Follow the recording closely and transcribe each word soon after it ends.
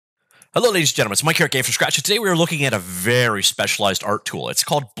Hello, ladies and gentlemen. It's Mike here at Game from Scratch. And today we are looking at a very specialized art tool. It's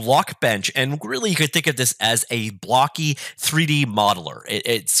called BlockBench, and really you could think of this as a blocky 3D modeler.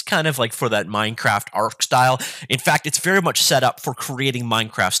 It's kind of like for that Minecraft art style. In fact, it's very much set up for creating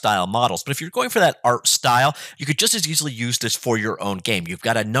Minecraft style models. But if you're going for that art style, you could just as easily use this for your own game. You've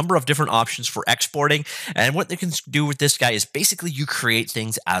got a number of different options for exporting, and what they can do with this guy is basically you create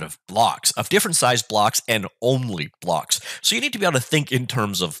things out of blocks, of different size blocks and only blocks. So you need to be able to think in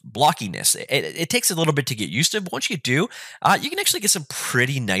terms of blocking. It takes a little bit to get used to, but once you do, you can actually get some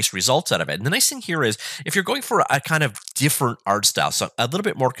pretty nice results out of it. And the nice thing here is if you're going for a kind of different art style, so a little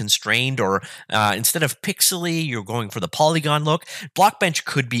bit more constrained, or instead of pixely, you're going for the polygon look, BlockBench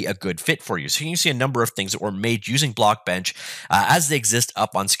could be a good fit for you. So you can see a number of things that were made using BlockBench as they exist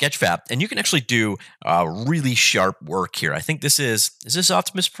up on Sketchfab, and you can actually do really sharp work here. I think is this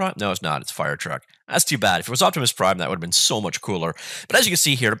Optimus Prime? No, it's not. It's Fire Truck. That's too bad. If it was Optimus Prime, that would have been so much cooler. But as you can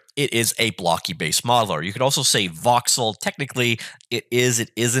see here, it is a blocky-based modeler. You could also say voxel. Technically, it is, it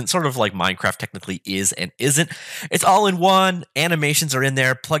isn't. Sort of like Minecraft technically is and isn't. It's all in one. Animations are in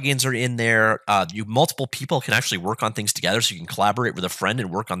there. Plugins are in there. Multiple people can actually work on things together, so you can collaborate with a friend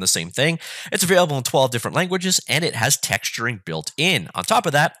and work on the same thing. It's available in 12 different languages, and it has texturing built in. On top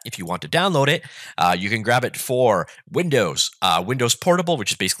of that, if you want to download it, you can grab it for Windows, Windows Portable,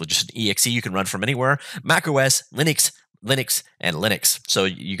 which is basically just an exe you can run from anywhere, Mac OS, Linux, and Linux. So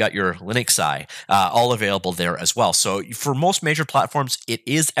you got your Linux all available there as well. So for most major platforms, it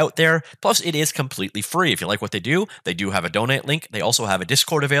is out there. Plus, it is completely free. If you like what they do have a donate link. They also have a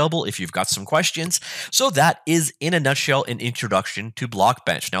Discord available if you've got some questions. So that is, in a nutshell, an introduction to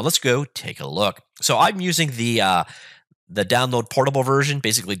BlockBench. Now let's go take a look. So I'm using the download portable version.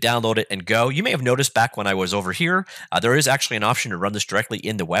 Basically download it and go. You may have noticed back when I was over here, there is actually an option to run this directly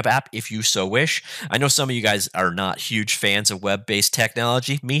in the web app if you so wish. I know some of you guys are not huge fans of web-based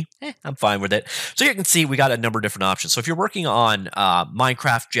technology. Me, I'm fine with it. So you can see we got a number of different options. So if you're working on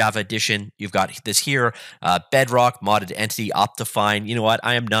Minecraft Java Edition, you've got this here, Bedrock, Modded Entity, Optifine. You know what?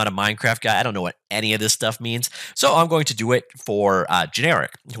 I am not a Minecraft guy. I don't know what any of this stuff means. So I'm going to do it for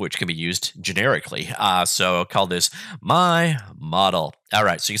generic, which can be used generically. So I'll call this my model. All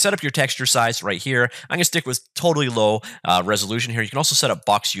right, so you set up your texture size right here. I'm going to stick with totally low resolution here. You can also set up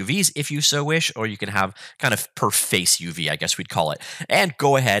box UVs if you so wish, or you can have kind of per face UV, I guess we'd call it, and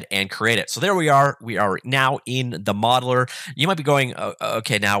go ahead and create it. So there we are. We are now in the modeler. You might be going,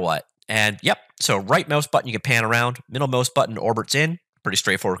 okay, now what? And yep, so right mouse button, you can pan around. Middle mouse button orbits in. Pretty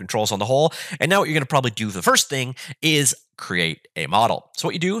straightforward controls on the whole. And now what you're going to probably do, the first thing is create a model. So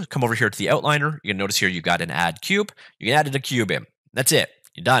what you do, come over here to the outliner. You can notice here you've got an add cube. You can add a cube in. That's it.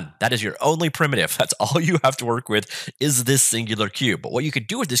 You're done. That is your only primitive. That's all you have to work with is this singular cube. But what you can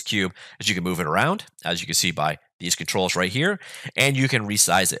do with this cube is you can move it around, as you can see by these controls right here, and you can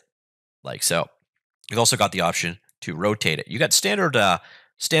resize it like so. You've also got the option to rotate it. You got standard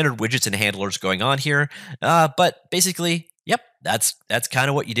widgets and handlers going on here, but basically, yep, that's kind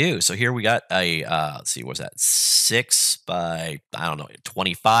of what you do. So here we got a, let's see, what's that, 6 by, I don't know,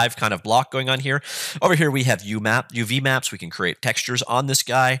 25 kind of block going on here. Over here we have UV maps. We can create textures on this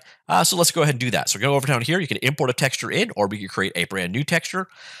guy. So let's go ahead and do that. So go over down here. You can import a texture in, or we can create a brand new texture.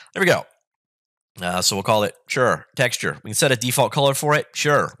 There we go. So we'll call it, sure, texture. We can set a default color for it.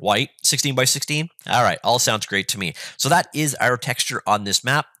 Sure, white, 16 by 16. All right, all sounds great to me. So that is our texture on this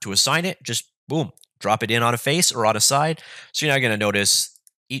map. To assign it, just boom, drop it in on a face or on a side. So you're now going to notice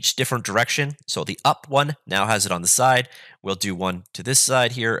each different direction. So the up one now has it on the side. We'll do one to this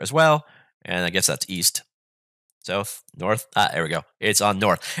side here as well. And I guess that's east, south, north. There we go. It's on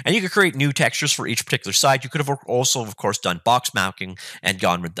north. And you can create new textures for each particular side. You could have also, of course, done box mapping and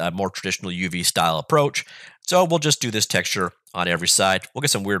gone with a more traditional UV style approach. So we'll just do this texture on every side. We'll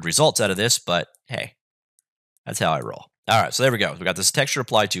get some weird results out of this, but hey, that's how I roll. All right, so there we go. We got this texture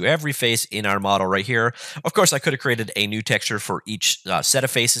applied to every face in our model right here. Of course, I could have created a new texture for each set of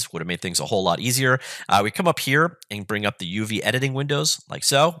faces. Would have made things a whole lot easier. We come up here and bring up the UV editing windows like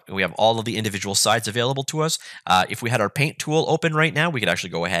so. And we have all of the individual sides available to us. If we had our paint tool open right now, we could actually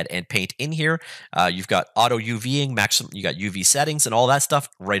go ahead and paint in here. You've got auto UVing, maximum. You got UV settings and all that stuff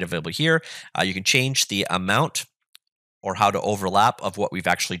right available here. You can change the amount or how to overlap of what we've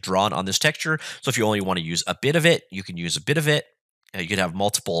actually drawn on this texture. So if you only want to use a bit of it, you can use a bit of it. You could have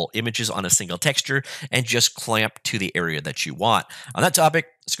multiple images on a single texture and just clamp to the area that you want. On that topic,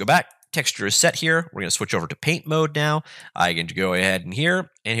 let's go back. Texture is set here. We're going to switch over to paint mode now. I can go ahead and here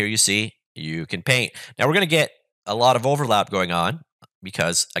you see you can paint. Now we're going to get a lot of overlap going on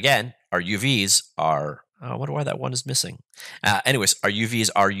because, again, our UVs are I wonder why that one is missing. Anyways, our UVs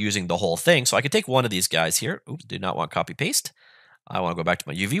are using the whole thing. So I could take one of these guys here. Oops, do not want copy paste. I want to go back to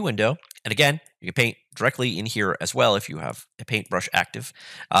my UV window. And again, you can paint directly in here as well if you have a paintbrush active.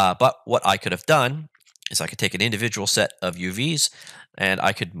 But what I could have done is I could take an individual set of UVs and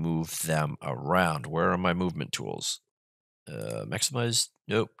I could move them around. Where are my movement tools? Maximize.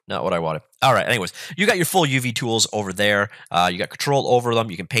 Nope, not what I wanted. All right. Anyways, you got your full UV tools over there. You got control over them.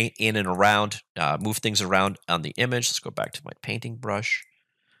 You can paint in and around, move things around on the image. Let's go back to my painting brush.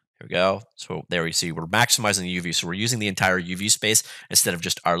 Here we go. So there we see we're maximizing the UV. So we're using the entire UV space instead of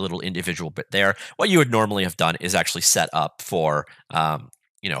just our little individual bit there. What you would normally have done is actually set up for,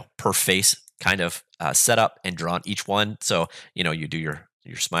 per face kind of setup and drawn each one. So, you do your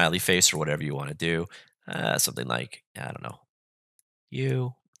smiley face or whatever you want to do. Something like, I don't know,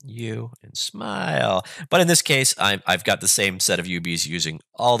 you, and smile. But in this case, I've got the same set of UVs using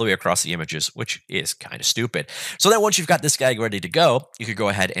all the way across the images, which is kind of stupid. So then once you've got this guy ready to go, you could go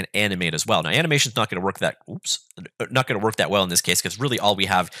ahead and animate as well. Now, animation's not going to work that well in this case, because really all we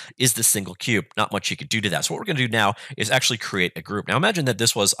have is this single cube. Not much you could do to that. So what we're going to do now is actually create a group. Now imagine that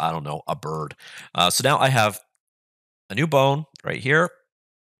this was, I don't know, a bird. So now I have a new bone right here.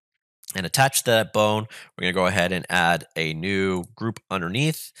 And attach that bone, we're going to go ahead and add a new group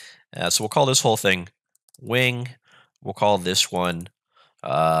underneath. So we'll call this whole thing wing. We'll call this one,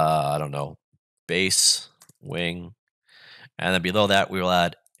 I don't know, base wing. And then below that, we will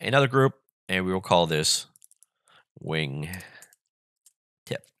add another group, and we will call this wing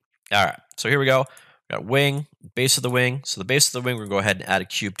tip. All right, so here we go. We got wing, base of the wing. So the base of the wing, we're going to go ahead and add a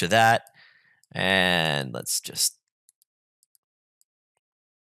cube to that. And let's just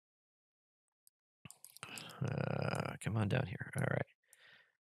come on down here. All right.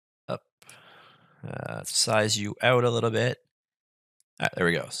 Up. Size you out a little bit. All right, there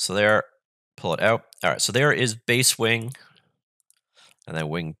we go. So there, pull it out. All right, so there is base wing. And then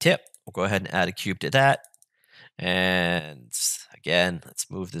wing tip. We'll go ahead and add a cube to that. And again,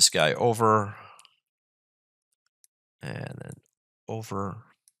 let's move this guy over. And then over.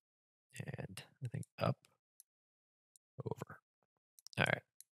 And I think up. Over. All right.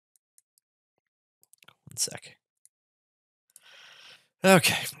 One sec.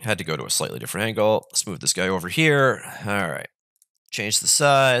 Okay, had to go to a slightly different angle. Let's move this guy over here. All right, change the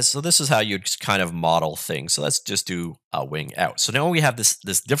size. So this is how you'd kind of model things. So let's just do a wing out. So now we have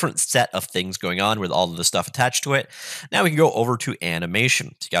this different set of things going on with all of the stuff attached to it. Now we can go over to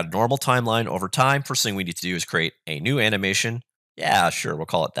animation. So you got a normal timeline over time. First thing we need to do is create a new animation. Yeah, sure, we'll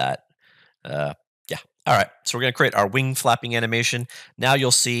call it that. Yeah. All right, so we're going to create our wing flapping animation. Now you'll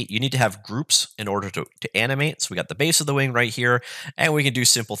see you need to have groups in order to animate. So we got the base of the wing right here, and we can do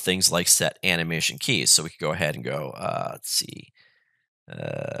simple things like set animation keys. So we can go ahead and go, let's see,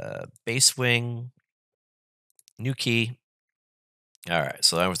 base wing, new key. All right,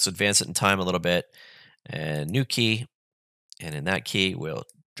 so let's advance it in time a little bit, and new key. And in that key, we'll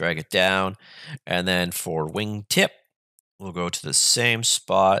drag it down. And then for wing tip, we'll go to the same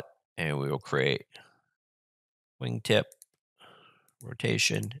spot, and we will create wingtip,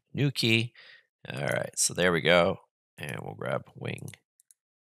 rotation, new key. All right, so there we go. And we'll grab wing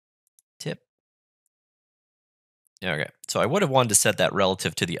tip. Okay, so I would have wanted to set that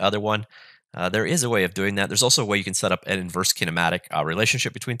relative to the other one. There is a way of doing that. There's also a way you can set up an inverse kinematic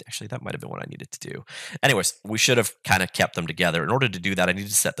relationship between. Actually, that might have been what I needed to do. Anyways, we should have kind of kept them together. In order to do that, I needed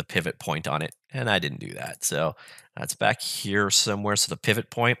to set the pivot point on it, and I didn't do that. So that's back here somewhere. So the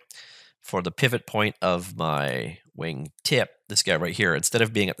pivot point. For the pivot point of my wing tip, this guy right here, instead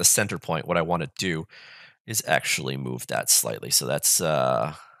of being at the center point, what I want to do is actually move that slightly. So that's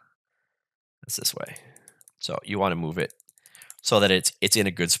this way. So you want to move it so that it's in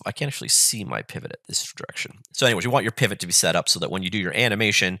a good spot. I can't actually see my pivot at this direction. So anyways, you want your pivot to be set up so that when you do your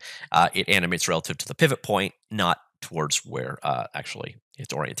animation, it animates relative to the pivot point, not towards where actually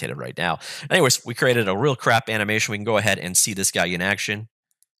it's orientated right now. Anyways, we created a real crap animation. We can go ahead and see this guy in action.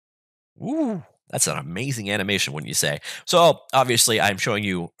 Ooh, that's an amazing animation, wouldn't you say? So obviously I'm showing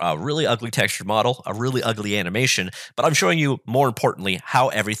you a really ugly texture model, a really ugly animation, but I'm showing you more importantly how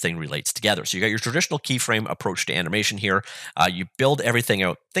everything relates together. So you got your traditional keyframe approach to animation here. You build everything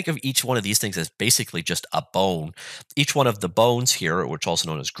out. Think of each one of these things as basically just a bone. Each one of the bones here, which are also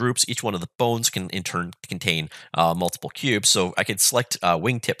known as groups, each one of the bones can in turn contain multiple cubes. So I could select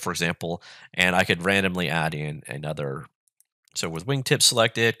wingtip, for example, and I could randomly add in another. So with wingtip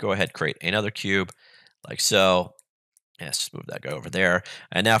selected, go ahead, create another cube like so. Let's just move that guy over there.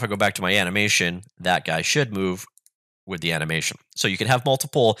 And now if I go back to my animation, that guy should move with the animation. So you can have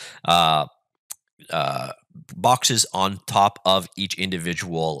multiple boxes on top of each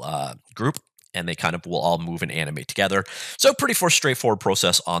individual group, and they kind of will all move and animate together. So pretty straightforward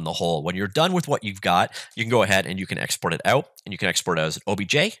process on the whole. When you're done with what you've got, you can go ahead and you can export it out. and you can export as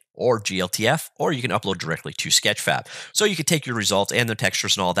OBJ or GLTF, or you can upload directly to Sketchfab. So you can take your results and the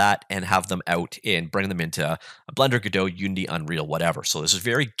textures and all that and have them out and bring them into Blender, Godot, Unity, Unreal, whatever. So this is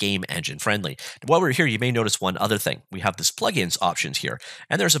very game engine friendly. While we're here, you may notice one other thing. We have this plugins options here,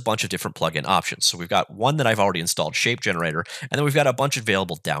 and there's a bunch of different plugin options. So we've got one that I've already installed, Shape Generator, and then we've got a bunch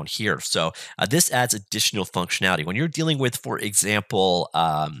available down here. So this adds additional functionality. When you're dealing with, for example,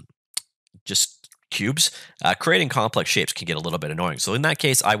 just cubes, creating complex shapes can get a little bit annoying. So in that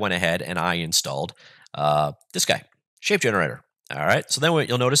case, I went ahead and I installed this guy, Shape Generator. All right, so then what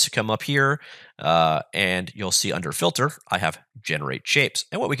you'll notice to come up here and you'll see under filter, I have generate shapes.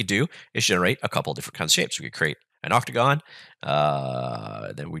 And what we could do is generate a couple of different kinds of shapes. We could create an octagon,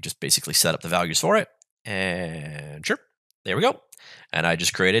 then we just basically set up the values for it. And sure, there we go. And I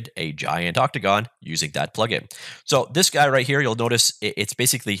just created a giant octagon using that plugin. So this guy right here, you'll notice it's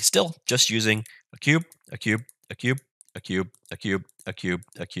basically still just using a cube, a cube, a cube, a cube, a cube, a cube,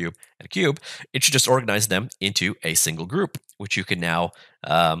 a cube, and a cube. It should just organize them into a single group, which you can now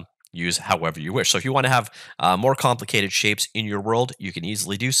use however you wish. So if you want to have more complicated shapes in your world, you can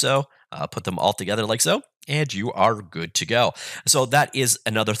easily do so. Put them all together like so, and you are good to go. So that is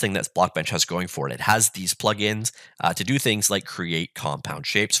another thing that BlockBench has going for it. It has these plugins to do things like create compound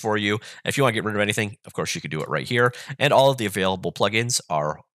shapes for you. If you want to get rid of anything, of course, you can do it right here. And all of the available plugins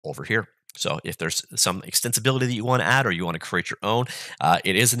are over here. So if there's some extensibility that you want to add or you want to create your own,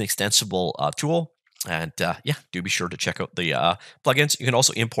 it is an extensible tool. And yeah, do be sure to check out the plugins. You can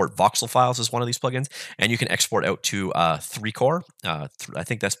also import voxel files as one of these plugins, and you can export out to 3-core. I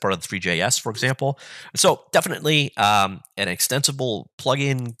think that's part of the 3JS, for example. So definitely an extensible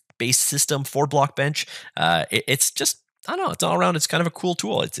plugin-based system for BlockBench. It's just, I don't know, it's all around. It's kind of a cool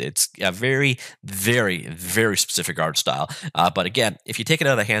tool. It's a very, very, very specific art style. But again, if you take it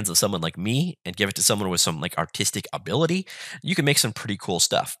out of the hands of someone like me and give it to someone with some like artistic ability, you can make some pretty cool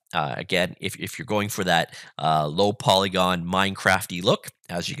stuff. Again, if you're going for that low polygon Minecraft-y look,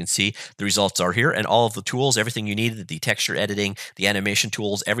 as you can see, the results are here, and all of the tools, everything you needed, the texture editing, the animation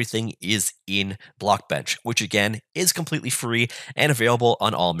tools, everything is in BlockBench, which again is completely free and available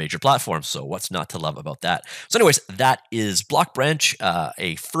on all major platforms. So what's not to love about that? So anyways, that is BlockBench,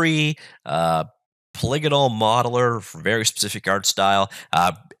 a free polygonal modeler for very specific art style,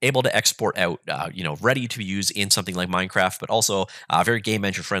 able to export out, ready to use in something like Minecraft, but also very game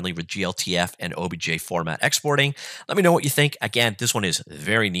engine friendly with GLTF and OBJ format exporting. Let me know what you think. Again, this one is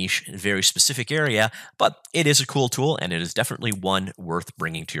very niche, very specific area, but it is a cool tool and it is definitely one worth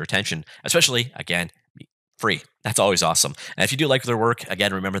bringing to your attention, especially, again, free. That's always awesome. And if you do like their work,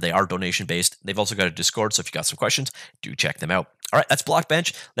 again, remember they are donation based. They've also got a Discord, so if you got some questions, do check them out. All right, that's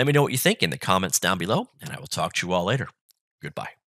BlockBench. Let me know what you think in the comments down below, and I will talk to you all later. Goodbye.